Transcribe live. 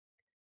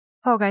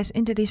Hello guys,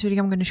 in today's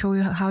video I'm going to show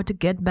you how to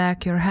get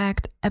back your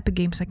hacked Epic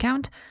Games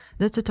account.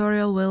 This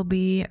tutorial will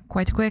be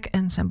quite quick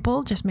and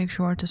simple. Just make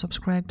sure to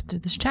subscribe to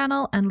this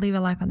channel and leave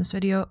a like on this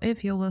video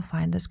if you will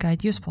find this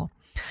guide useful.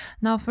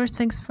 Now first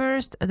things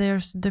first,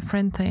 there's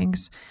different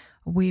things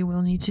we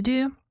will need to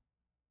do.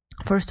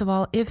 First of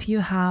all, if you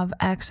have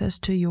access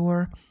to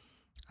your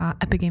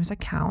Epic Games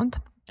account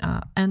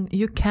and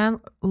you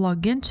can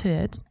log into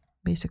it,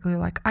 basically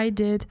like I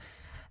did,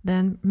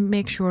 then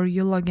make sure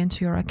you log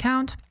into your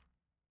account.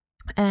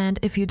 And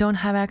if you don't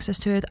have access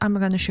to it, I'm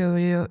going to show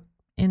you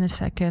in a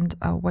second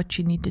what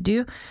you need to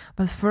do.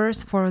 But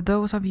first, for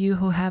those of you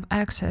who have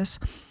access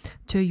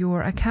to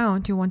your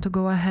account, you want to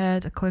go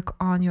ahead, click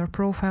on your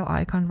profile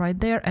icon right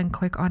there and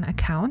click on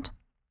account.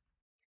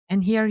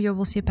 And here you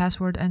will see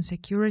password and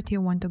security.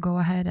 You want to go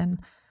ahead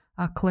and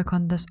click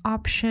on this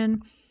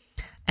option.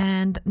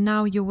 And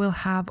now you will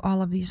have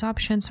all of these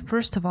options.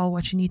 First of all,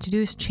 what you need to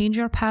do is change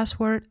your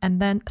password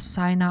and then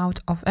sign out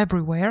of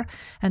everywhere.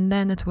 And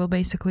then it will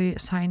basically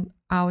sign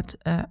out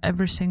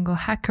every single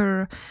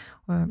hacker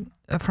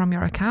from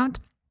your account.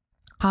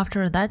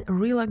 After that,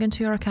 relog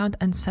into your account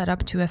and set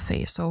up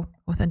 2FA. So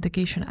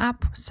authentication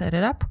app, set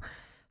it up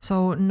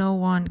so no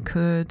one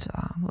could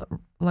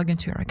log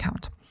into your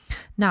account.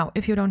 Now,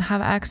 if you don't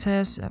have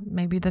access,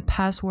 maybe the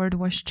password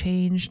was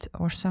changed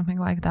or something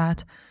like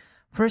that.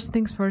 First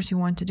things first you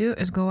want to do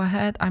is go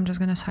ahead. I'm just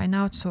going to sign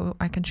out so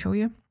I can show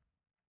you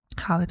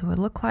how it would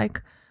look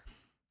like.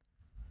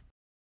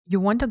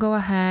 You want to go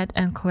ahead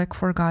and click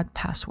forgot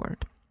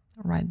password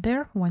right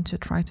there once you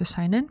try to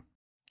sign in.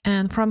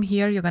 And from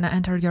here, you're going to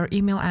enter your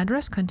email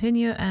address,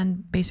 continue,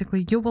 and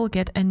basically you will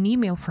get an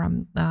email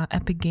from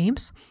Epic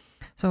Games.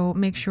 So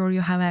make sure you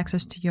have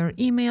access to your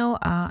email.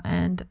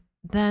 And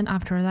then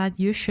after that,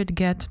 you should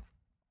get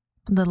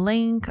the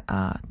link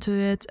to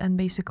it, and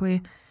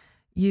basically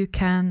you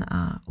can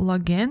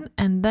log in,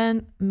 and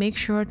then make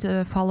sure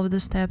to follow the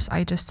steps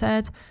I just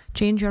said.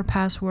 Change your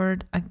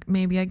password,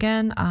 maybe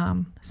again,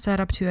 set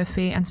up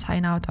 2FA and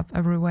sign out of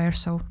everywhere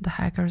so the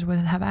hackers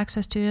wouldn't have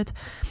access to it.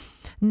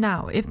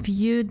 Now, if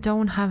you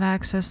don't have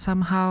access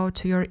somehow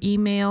to your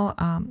email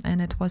and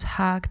it was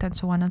hacked and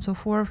so on and so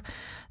forth,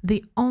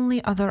 the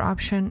only other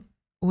option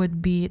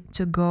would be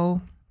to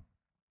go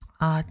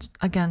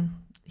again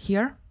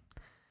here,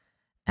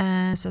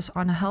 and this is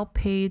on a help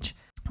page.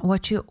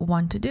 What you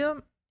want to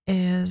do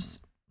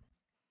is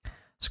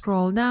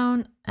scroll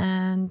down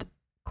and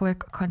click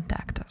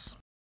contact us.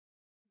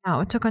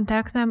 Now, to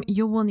contact them,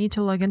 you will need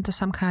to log into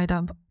some kind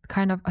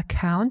of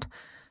account.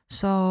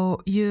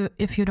 So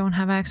if you don't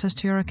have access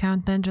to your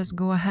account, then just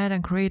go ahead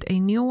and create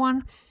a new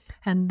one,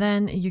 and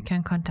then you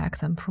can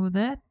contact them through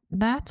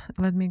that.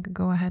 Let me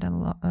go ahead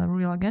and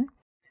relog in.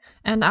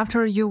 And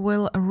after you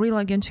will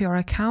relog into your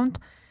account,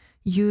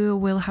 you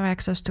will have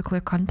access to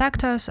click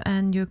contact us,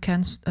 and you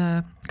can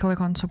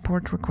click on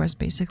support request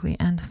basically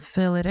and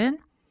fill it in.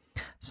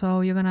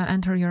 So you're going to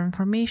enter your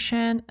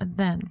information,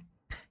 then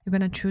you're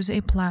going to choose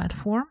a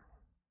platform.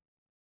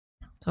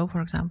 So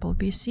for example,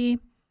 PC.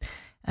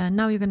 And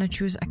now you're going to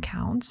choose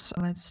accounts.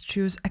 Let's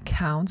choose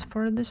accounts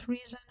for this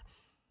reason.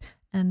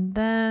 And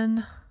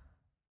then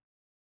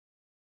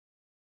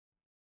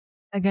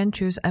again,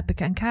 choose Epic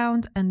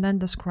account and then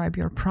describe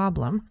your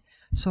problem.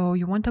 So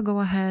you want to go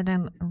ahead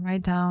and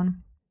write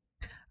down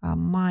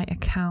my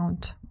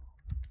account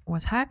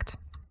was hacked.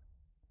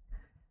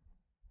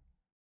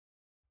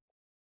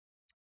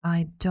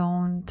 I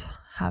don't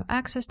have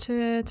access to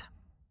it.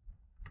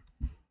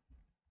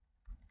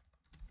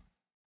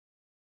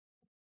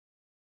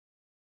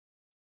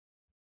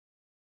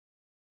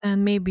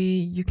 And maybe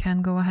you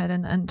can go ahead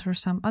and enter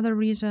some other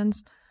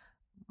reasons.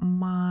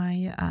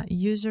 My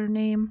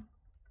username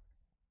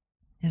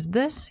is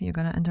this. You're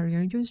going to enter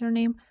your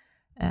username.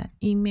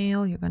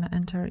 Email, you're going to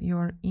enter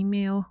your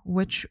email,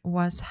 which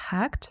was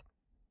hacked.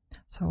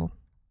 So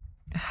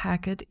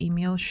hacked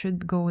email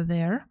should go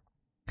there.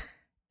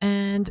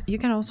 And you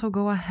can also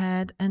go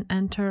ahead and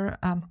enter,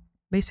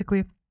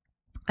 basically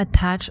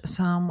attach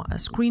some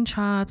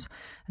screenshots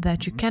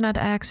that you cannot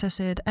access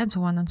it, and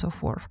so on and so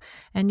forth.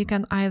 And you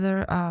can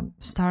either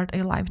start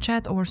a live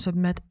chat or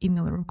submit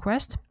email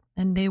request,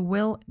 and they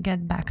will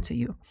get back to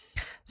you.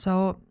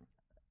 So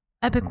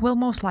Epic will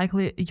most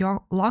likely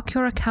lock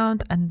your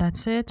account, and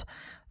that's it.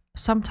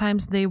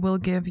 Sometimes they will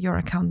give your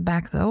account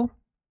back though.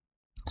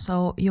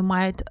 So you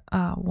might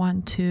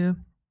want to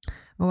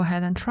go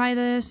ahead and try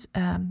this.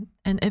 And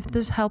if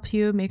this helped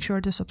you, make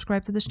sure to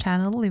subscribe to this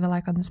channel, leave a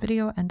like on this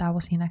video, and I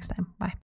will see you next time. Bye.